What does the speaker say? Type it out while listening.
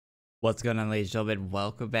What's going on, ladies and gentlemen?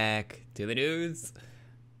 Welcome back to the news.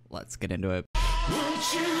 Let's get into it. Won't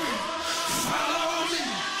you follow me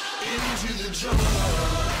into the jungle?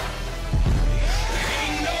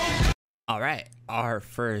 Alright, our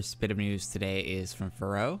first bit of news today is from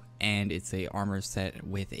Furrow, and it's a armor set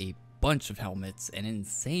with a bunch of helmets, an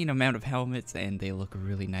insane amount of helmets, and they look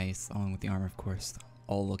really nice, along with the armor, of course,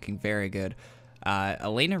 all looking very good.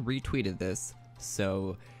 Elena retweeted this,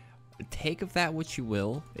 so take of that what you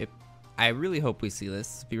will. I really hope we see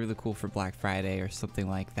this. It'd be really cool for Black Friday or something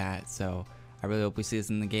like that, so I really hope we see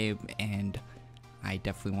this in the game, and I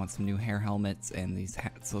definitely want some new hair helmets, and these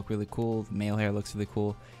hats look really cool. The male hair looks really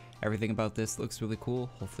cool. Everything about this looks really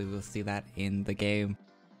cool. Hopefully we'll see that in the game.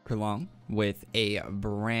 Along with a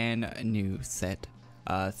brand new set.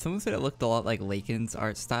 Someone said it looked a lot like Laken's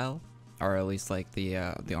art style, or at least like the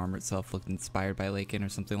armor itself looked inspired by Laken or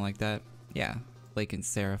something like that. Yeah, Laken's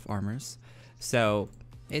Seraph armors. So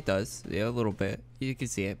it does, yeah, a little bit. You can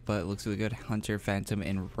see it, but it looks really good. Hunter, Phantom,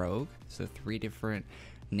 and Rogue. So 3 different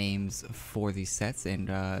names for these sets, and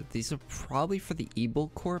these are probably for the Evil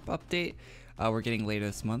Corp update. We're getting later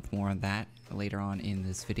this month. More on that later on in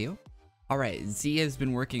this video. Alright, Z has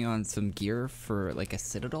been working on some gear for like a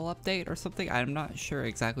Citadel update or something. I'm not sure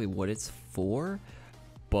exactly what it's for,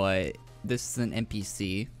 but this is an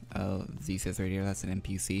NPC. Z says right here, that's an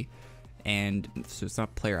NPC. And so it's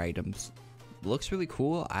not player items. Looks really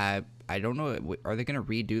cool. I don't know, are they going to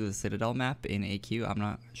redo the Citadel map in AQ? I'm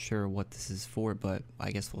not sure what this is for, but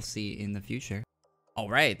I guess we'll see in the future.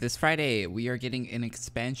 Alright, this Friday we are getting an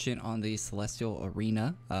expansion on the Celestial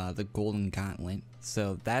Arena, the Golden Gauntlet.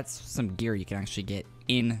 So that's some gear you can actually get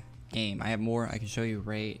in game. I have more I can show you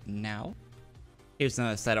right now. Here's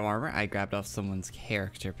another set of armor I grabbed off someone's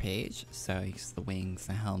character page. So here's the wings,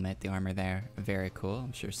 the helmet, the armor there. Very cool.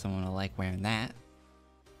 I'm sure someone will like wearing that.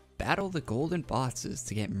 Battle the golden bosses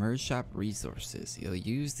to get merge shop resources. You'll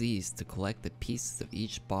use these to collect the pieces of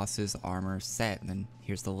each boss's armor set. And then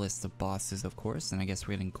here's the list of bosses, of course. And I guess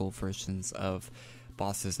we're getting gold versions of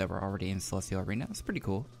bosses that were already in Celestial Arena. It's pretty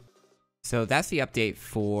cool. So that's the update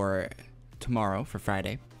for tomorrow, for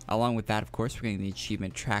Friday. Along with that, of course, we're getting the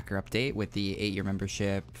achievement tracker update with the 8-year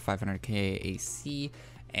membership, 500k AC,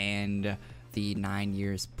 and the 9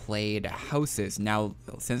 years played houses. Now,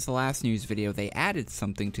 since the last news video, they added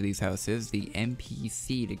something to these houses, the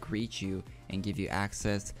NPC to greet you and give you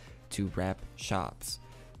access to rep shops.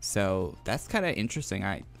 So that's kind of interesting.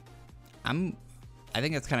 I think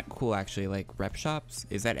that's kind of cool, actually. Like, rep shops,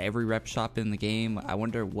 is that every rep shop in the game? I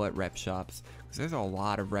wonder what rep shops, because there's a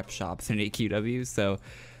lot of rep shops in AQW, so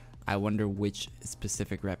I wonder which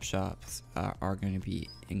specific rep shops are going to be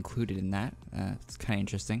included in that. It's kind of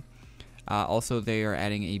interesting. Also, they are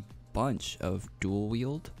adding a bunch of dual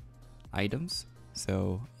wield items.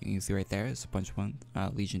 So you can see right there, there's a bunch of ones.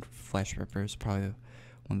 Legion Flesh Rippers, probably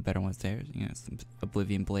one of the better ones there. You know, some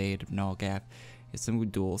Oblivion Blade, Null Gap, some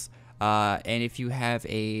good duels. And if you have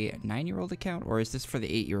a 9-year-old account, or is this for the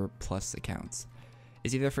 8-year plus accounts?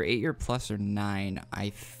 It's either for 8-year plus or 9. I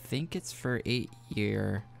think it's for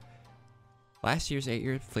 8-year. Last year's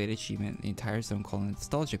 8-year played achievement, the entire zone called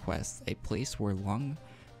Nostalgia Quest, a place where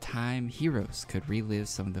long-time heroes could relive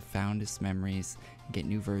some of the fondest memories and get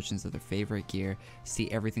new versions of their favorite gear.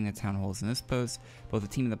 See everything the town holds in this post. Both the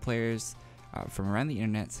team and the players from around the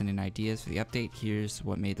internet send in ideas for the update. Here's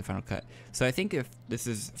what made the final cut. So I think if this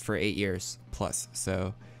is for 8 years plus,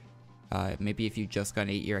 so maybe if you just got an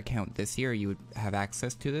 8-year account this year, you would have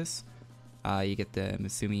access to this. You get the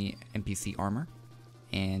Masumi NPC armor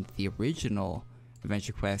and the original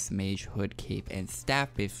AdventureQuest Mage Hood, Cape, and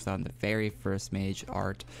Staff based on the very first Mage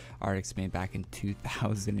art expanded back in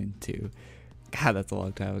 2002. God, that's a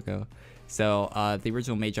long time ago. So the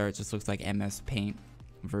original Mage art just looks like MS Paint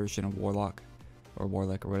version of Warlock or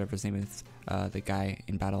whatever his name is, the guy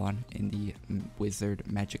in Battlon in the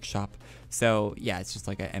Wizard Magic Shop. So yeah, it's just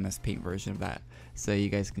like a MS Paint version of that. So you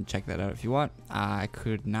guys can check that out if you want. I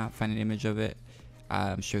could not find an image of it.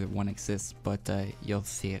 I'm sure that one exists, but you'll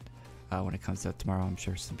see it when it comes out tomorrow. I'm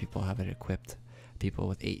sure some people have it equipped, people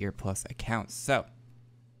with 8-year plus accounts. So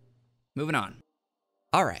moving on.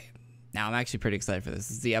 All right, now I'm actually pretty excited for this.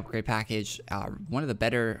 This is the upgrade package, one of the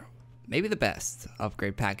better, maybe the best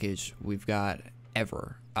upgrade package we've got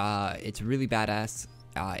ever. It's really badass.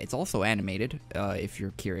 It's also animated, if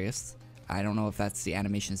you're curious. I don't know if that's the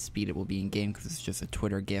animation speed it will be in game, because it's just a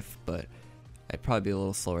Twitter GIF, but it'd probably be a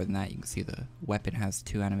little slower than that. You can see the weapon has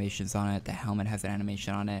 2 animations on it. The helmet has an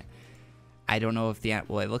animation on it. I don't know if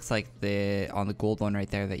well, it looks like on the gold one right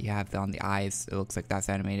there that you have on the eyes, it looks like that's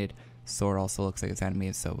animated. Sword also looks like it's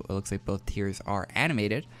animated, so it looks like both tiers are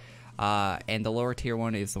animated. And the lower tier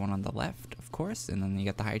one is the one on the left, of of course, and then you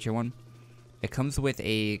got the high tier one. It comes with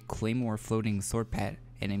a Claymore floating sword pet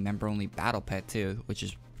and a member-only battle pet too, which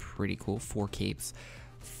is pretty cool. 4 capes,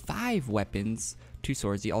 5 weapons, 2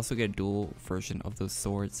 swords. You also get a dual version of those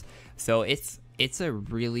swords. So it's a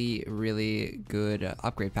really good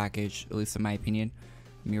upgrade package, at least in my opinion.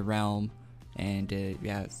 Mirror Realm, and the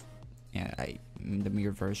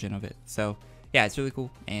mirror version of it. So yeah, it's really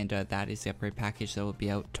cool, and that is the upgrade package that will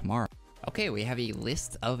be out tomorrow. Okay, we have a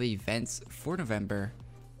list of events for November.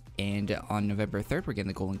 And on November 3rd, we're getting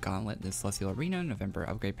the Golden Gauntlet, the Celestial Arena, November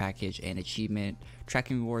upgrade package, and achievement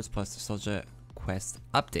tracking rewards, plus Nostalgia Quest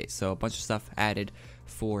update. So a bunch of stuff added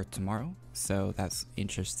for tomorrow. So that's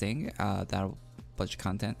interesting. That'll bunch of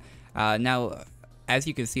content. Now, as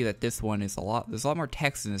you can see, that this one is there's a lot more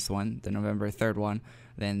text in this one, the November 3rd one,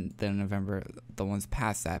 than the ones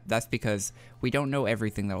past that. That's because we don't know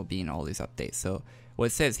everything that will be in all these updates. So what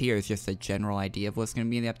it says here is just a general idea of what's going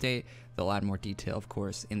to be in the update. They'll add more detail, of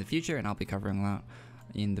course, in the future, and I'll be covering that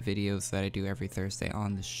in the videos that I do every Thursday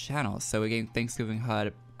on this channel. So again, Thanksgiving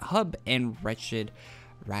Hub and Wretched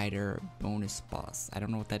Rider bonus boss. I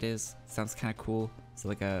don't know what that is. Sounds kind of cool. It's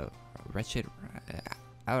like a Wretched...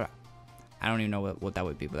 I don't even know what that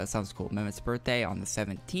would be, but that sounds cool. Mehmet's birthday on the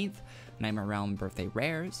 17th. Nightmare Realm birthday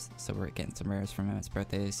rares. So we're getting some rares for Mehmet's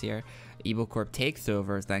birthday this year. Evil Corp takes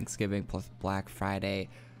over Thanksgiving plus Black Friday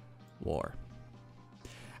war.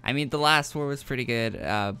 I mean, the last war was pretty good,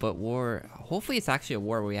 but war... Hopefully it's actually a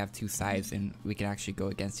war where we have 2 sides and we can actually go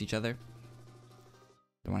against each other.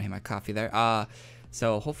 Don't want to hit my coffee there.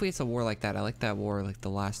 So hopefully it's a war like that. I like that war, like the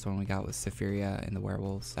last one we got with Sephiria and the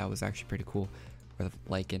werewolves. That was actually pretty cool. Or the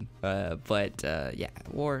Lycan. Yeah,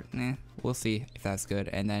 war, we'll see if that's good.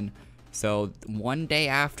 And then, so one day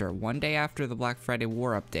after the Black Friday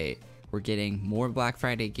war update, we're getting more Black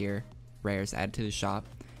Friday gear, rares added to the shop.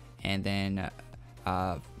 And then,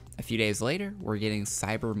 a few days later, we're getting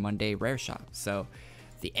Cyber Monday rare shop. So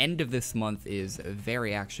the end of this month is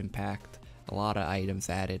very action-packed. A lot of items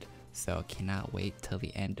added. So cannot wait till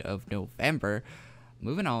the end of November.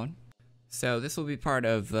 Moving on. So this will be part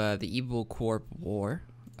of the Evil Corp War,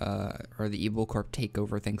 or the Evil Corp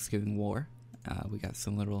Takeover Thanksgiving War. We got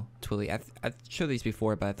some little Twilly. I've showed these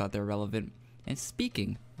before, but I thought they were relevant. And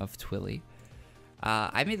speaking of Twilly,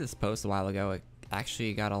 I made this post a while ago. It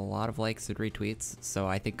actually got a lot of likes and retweets, so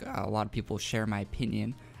I think a lot of people share my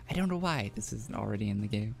opinion. I don't know why this isn't already in the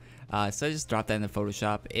game. So I just dropped that in the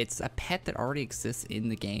Photoshop. It's a pet that already exists in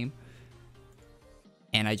the game,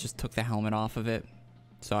 and I just took the helmet off of it.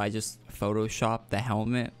 So I just photoshopped the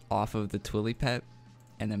helmet off of the Twilly pet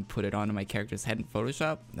and then put it onto my character's head in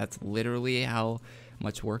Photoshop. That's literally how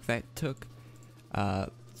much work that took.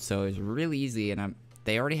 So it's really easy, and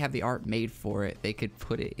they already have the art made for it. They could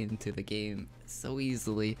put it into the game so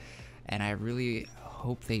easily, and I really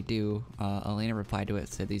hope they do. Elena replied to it,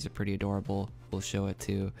 said these are pretty adorable. We'll show it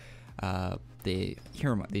to the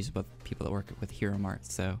Hero Mart. These are both people that work with Hero Mart,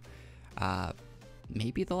 so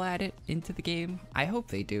maybe they'll add it into the game. I hope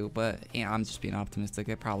they do, but you know, I'm just being optimistic.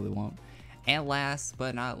 They probably won't. And last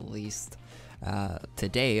but not least,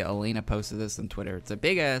 today Elena posted this on Twitter. It's a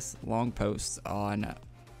big ass long post on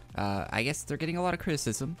I guess they're getting a lot of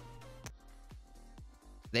criticism.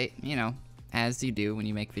 They, you know, as you do when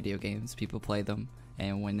you make video games, people play them,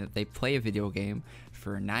 and when they play a video game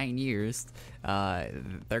for 9 years,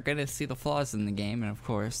 they're gonna see the flaws in the game, and of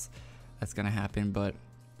course that's gonna happen. But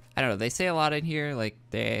I don't know, they say a lot in here, like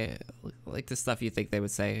the stuff you think they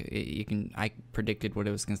would say. I predicted what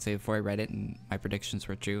it was gonna say before I read it, and my predictions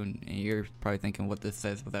were true, and you're probably thinking what this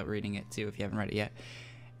says without reading it too if you haven't read it yet.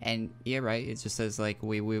 And yeah, right, it just says like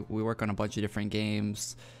we work on a bunch of different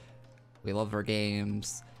games, we love our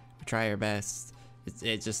games, we try our best.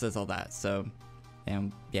 It just says all that. So,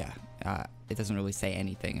 and yeah, it doesn't really say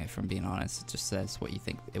anything, if I'm being honest. It just says what you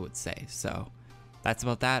think it would say. So that's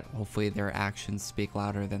about that. Hopefully their actions speak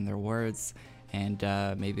louder than their words, and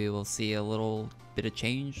maybe we'll see a little bit of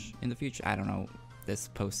change in the future. I don't know. This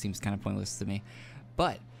post seems kind of pointless to me,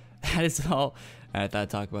 but that is all. I thought I'd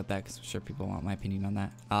talk about that because I'm sure people want my opinion on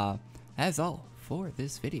that. That is all for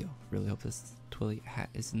this video. Really hope this Twilly hat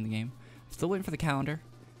is in the game. Still waiting for the calendar.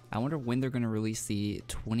 I wonder when they're going to release the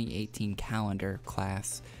 2018 calendar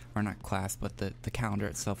class, or not class, but the calendar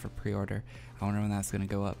itself for pre-order. I wonder when that's going to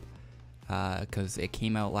go up, because it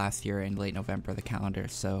came out last year in late November, the calendar.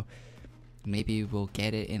 So maybe we'll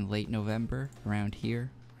get it in late November, around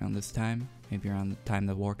here, around this time. Maybe around the time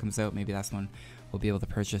the war comes out. Maybe that's when we'll be able to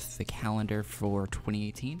purchase the calendar for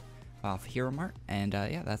 2018 off Hero Mart. And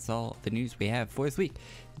yeah, that's all the news we have for this week.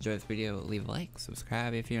 Enjoy this video, leave a like,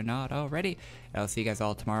 subscribe if you're not already. I'll see you guys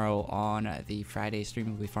all tomorrow on the Friday stream.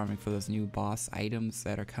 We'll be farming for those new boss items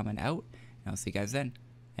that are coming out. I'll see you guys then.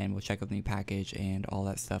 And we'll check out the new package and all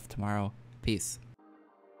that stuff tomorrow. Peace.